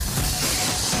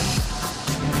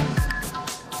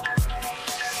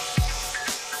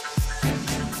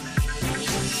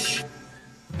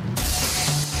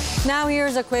Now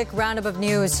here's a quick roundup of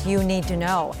news you need to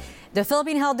know. The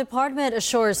Philippine Health Department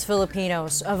assures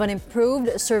Filipinos of an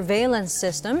improved surveillance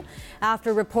system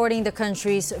after reporting the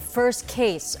country's first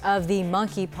case of the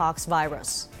monkeypox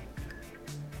virus.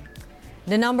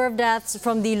 The number of deaths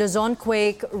from the Luzon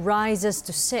quake rises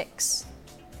to 6.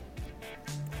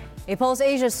 A Pulse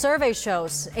Asia survey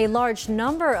shows a large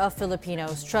number of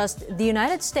Filipinos trust the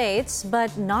United States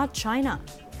but not China.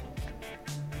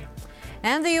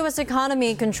 And the U.S.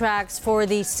 economy contracts for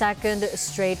the second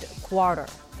straight quarter.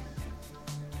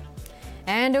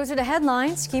 And those are the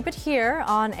headlines. Keep it here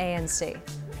on ANC.